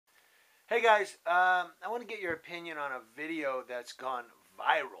Hey guys, I want to get your opinion on a video that's gone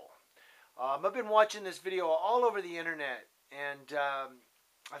viral. I've been watching this video all over the internet, and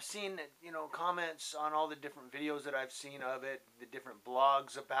I've seen comments on all the different videos that I've seen of it, the different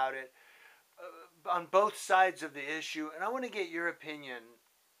blogs about it, on both sides of the issue, and I want to get your opinion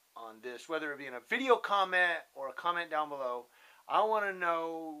on this, whether it be in a video comment or a comment down below. I want to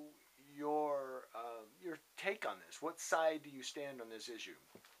know your take on this. What side do you stand on this issue?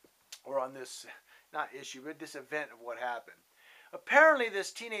 Or on this, not issue, but this event of what happened. Apparently,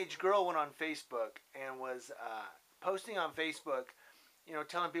 this teenage girl went on Facebook and was posting on Facebook,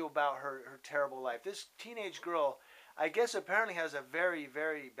 telling people about her terrible life. This teenage girl, I guess, apparently has a very,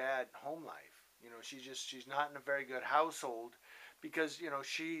 very bad home life. She's not in a very good household because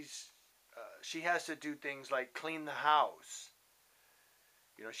she has to do things like clean the house.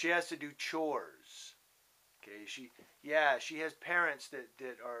 She has to do chores. Okay, she has parents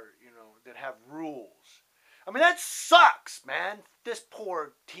that are, that have rules. I mean, that sucks, man. This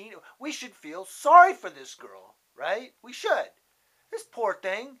poor teen. We should feel sorry for this girl, right? We should. This poor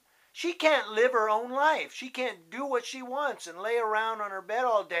thing. She can't live her own life. She can't do what she wants and lay around on her bed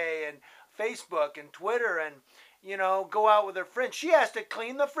all day and Facebook and Twitter and, go out with her friends. She has to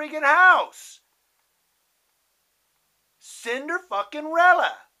clean the freaking house.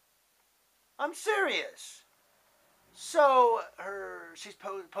 Cinderfucking-rella. I'm serious. So she's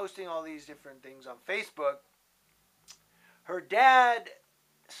posting all these different things on Facebook. Her dad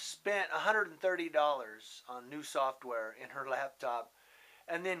spent $130 on new software in her laptop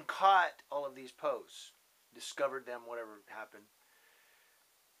and then caught all of these posts, discovered them, whatever happened.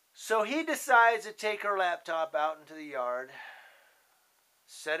 So he decides to take her laptop out into the yard,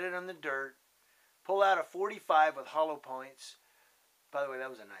 set it in the dirt, pull out a .45 with hollow points. By the way,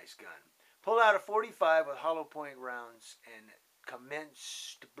 that was a nice gun. Pull out a .45 with hollow point rounds and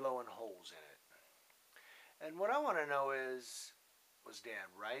commenced blowing holes in it. And what I want to know is, was Dad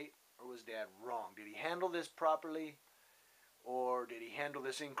right or was Dad wrong? Did he handle this properly or did he handle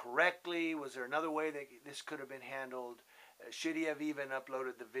this incorrectly? Was there another way that this could have been handled? Should he have even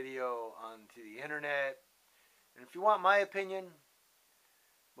uploaded the video onto the internet? And if you want my opinion,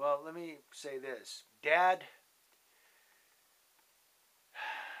 well, let me say this. Dad,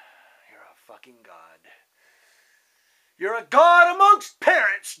 fucking God. You're a god amongst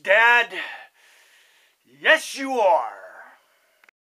parents, Dad. Yes, you are.